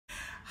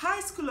Hi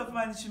School of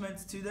Management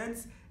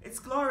students, it's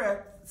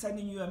Gloria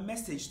sending you a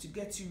message to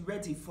get you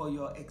ready for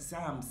your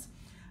exams.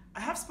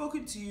 I have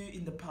spoken to you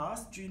in the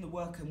past during the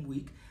welcome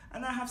week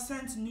and I have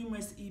sent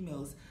numerous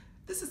emails.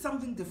 This is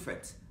something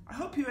different. I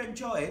hope you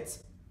enjoy it.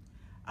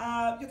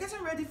 You're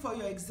getting ready for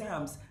your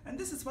exams and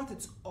this is what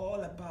it's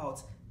all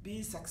about,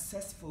 being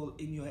successful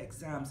in your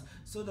exams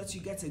so that you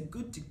get a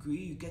good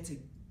degree, you get a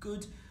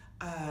good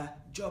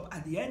job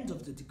at the end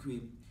of the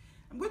degree.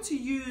 I'm going to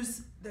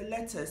use the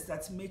letters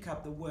that make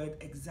up the word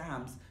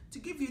exams to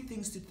give you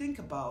things to think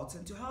about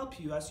and to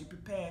help you as you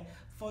prepare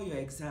for your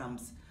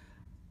exams.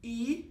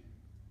 E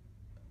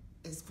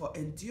is for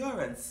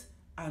endurance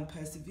and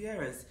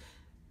perseverance.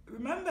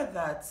 Remember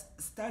that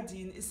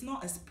studying is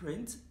not a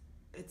sprint,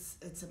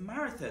 it's a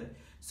marathon.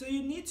 So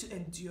you need to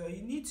endure,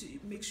 you need to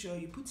make sure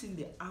you put in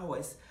the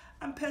hours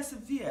and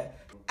persevere.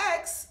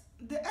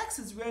 The X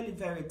is really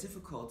very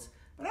difficult,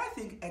 but I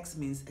think X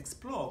means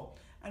explore.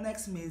 And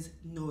X means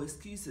no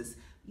excuses.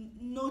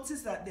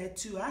 Notice that there are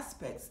two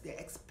aspects. The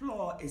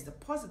explore is the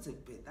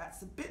positive bit. That's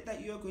the bit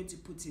that you're going to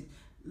put in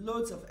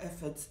loads of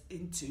effort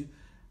into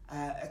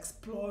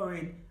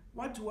exploring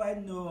what do I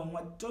know and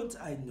what don't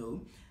I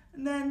know.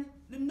 And then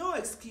the no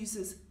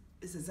excuses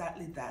is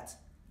exactly that,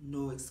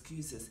 no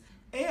excuses.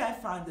 A, I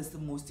find is the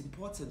most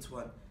important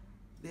one,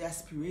 the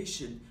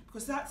aspiration,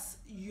 because that's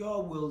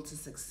your will to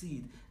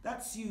succeed.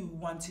 That's you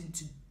wanting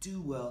to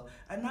do well,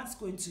 and that's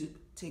going to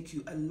take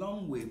you a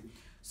long way.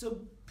 So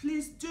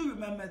please do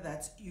remember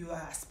that you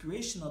are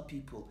aspirational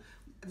people.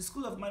 The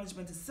School of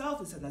Management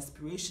itself is an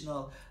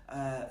aspirational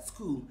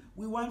school.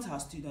 We want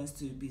our students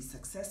to be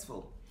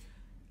successful.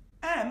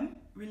 M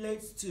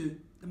relates to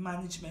the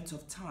management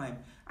of time,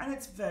 and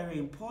it's very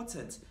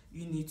important.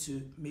 You need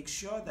to make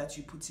sure that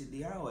you put in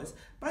the hours,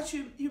 but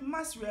you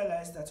must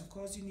realize that of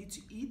course you need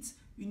to eat,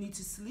 you need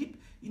to sleep,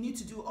 you need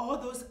to do all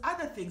those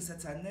other things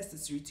that are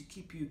necessary to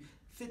keep you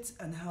fit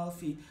and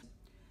healthy.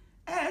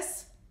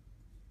 S,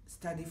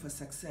 study for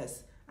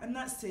success, and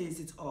that says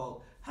it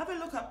all. Have a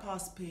look at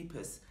past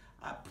papers,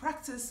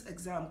 practice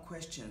exam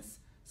questions.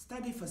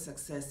 Study for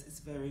success is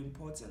very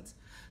important.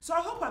 So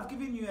I hope I've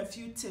given you a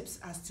few tips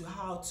as to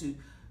how to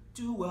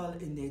do well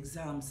in the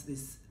exams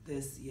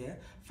this year.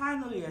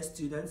 Final year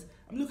students,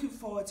 I'm looking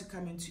forward to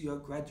coming to your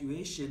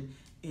graduation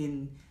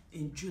in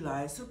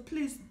July, so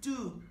please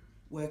do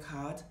work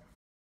hard,